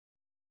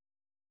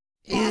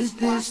Is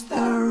this the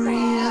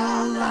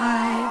real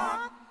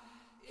life?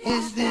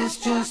 Is this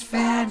just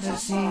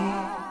fantasy?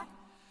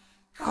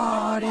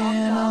 Caught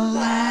in a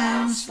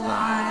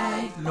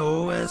landslide,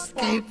 no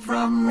escape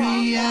from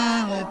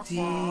reality.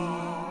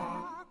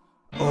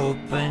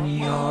 Open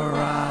your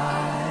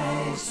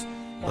eyes,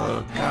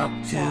 look up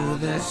to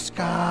the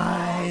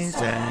skies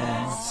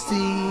and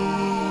see.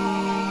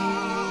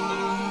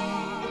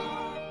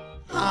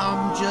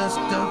 I'm just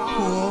a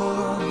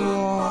poor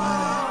boy,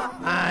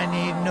 I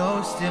need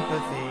no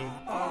sympathy,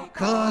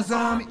 'cause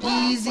I'm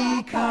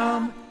easy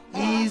come,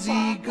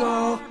 easy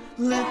go,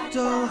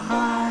 little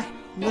high,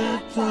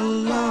 little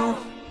low.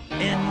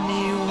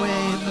 Any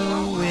way the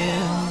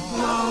wind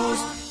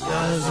blows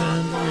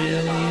doesn't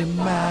really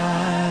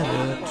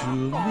matter to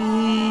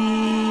me,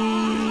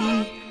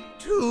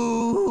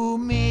 to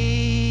me.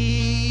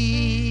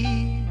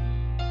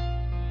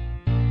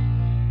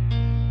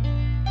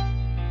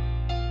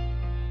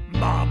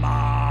 Mama,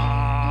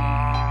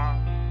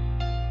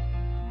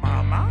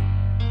 Mama,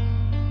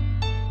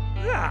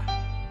 yeah,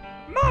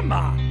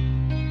 Mama.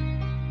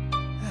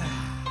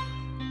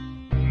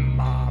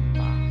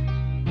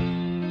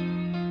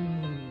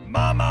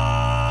 Mama!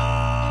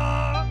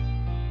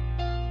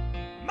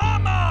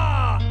 Mama!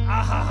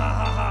 Ah, ha, ha,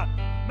 ha, ha.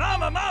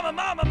 Mama, mama,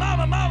 mama,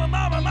 mama, mama,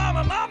 mama,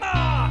 mama, mama!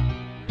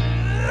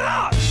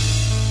 Ah!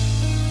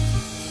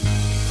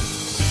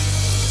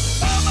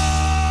 Mama!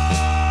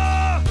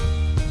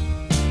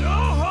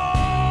 Yo-ho!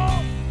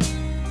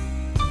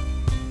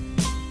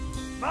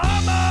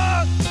 Mama!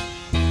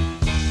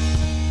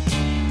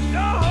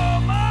 Yo-ho,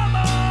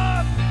 mama!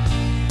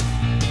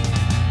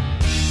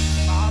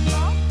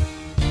 Mama?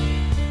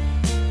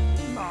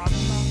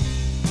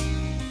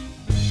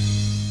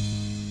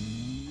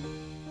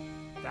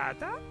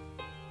 Dada?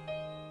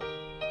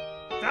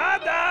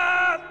 Dada!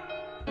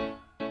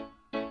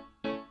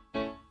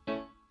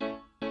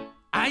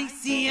 I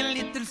see a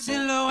little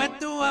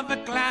silhouette of a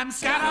clam.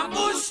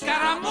 Scaramouche,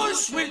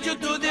 Scaramouche, will you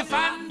do the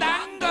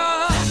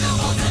fandango?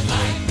 Thunderbolt and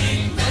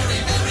lightning, very,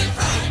 very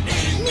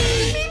frightening. Me,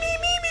 me, me,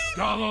 me, me.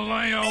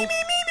 Galileo,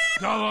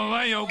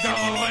 Galileo,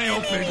 Galileo,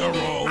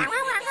 Figaro.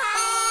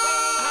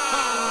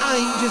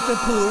 I'm just a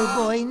poor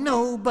boy,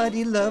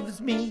 nobody loves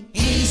me.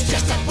 He's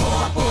just a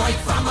poor boy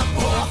from a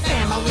poor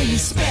family,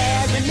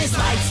 sparing his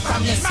life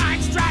from this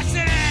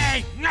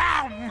monstrosity!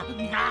 No!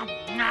 No!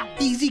 No!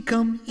 Easy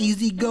come,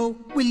 easy go,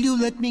 will you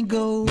let me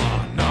go?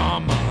 Na, na,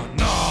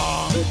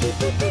 na.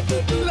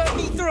 Let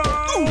me throw!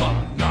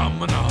 Na,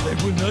 na, na. They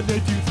will not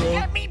let you throw.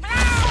 Let me blow!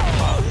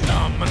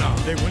 Na, na, na.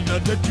 They will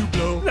not let you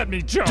blow. Let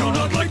me choke! Do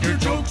not like your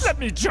jokes! Let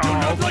me choke! Do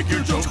not like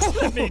your jokes!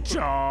 Let me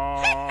choke!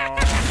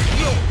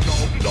 No, no,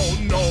 no,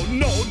 no,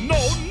 no, no,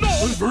 no!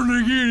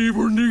 Vernigini,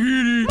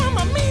 Vernigini!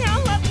 Mamma mia,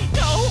 let me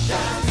go!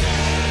 Does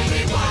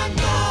everyone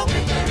know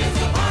if there is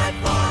a part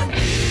for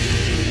me?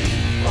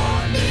 For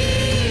me!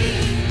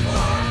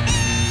 For me!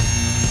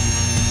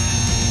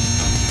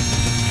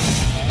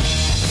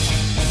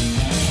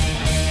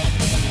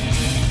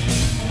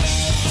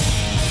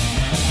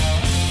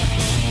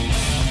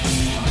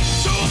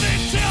 So they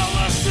tell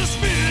us this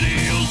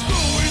video's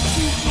going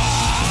too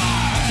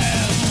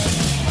fast.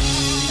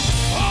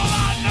 All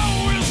I know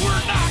is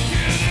we're not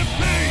getting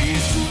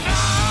paid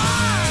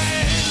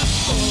tonight.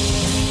 Oh,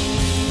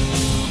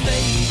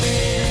 baby,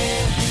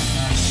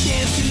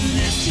 can't do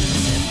this to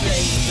me,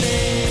 baby.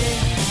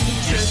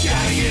 Just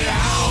gotta get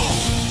out,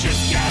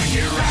 just gotta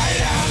get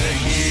right out of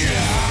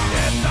here.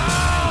 Get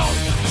out.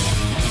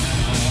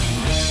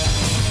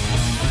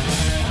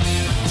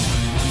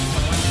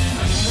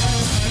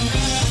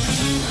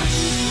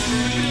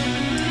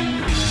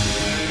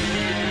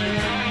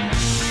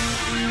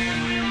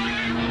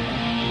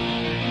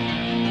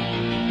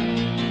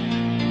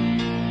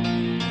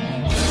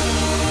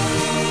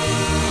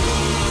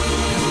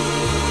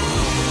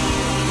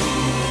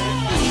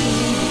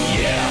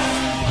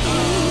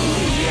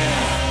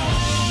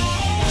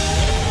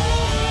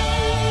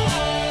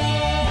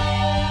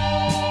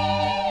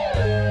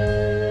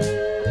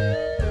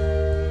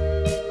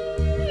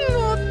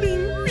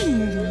 Nothing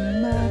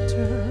really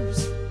matters.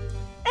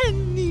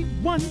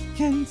 Anyone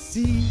can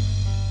see.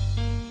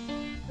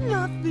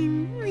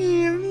 Nothing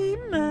really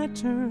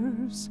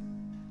matters.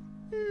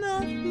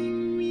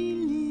 Nothing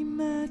really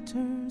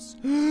matters.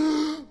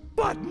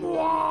 But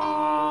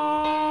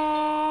moi!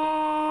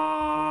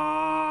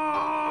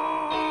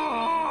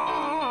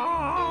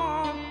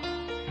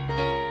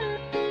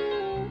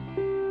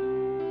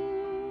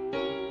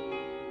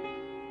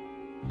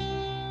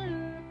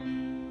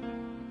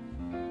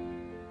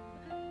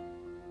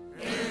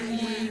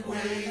 Any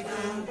way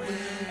the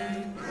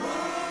wind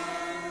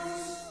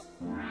blows.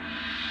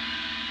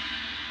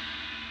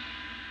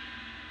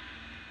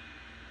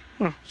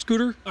 Oh,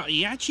 Scooter,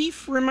 Yeah,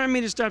 Chief? remind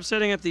me to stop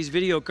setting up these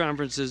video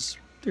conferences.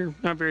 They're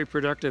not very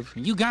productive.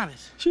 You got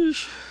it.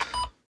 Sheesh.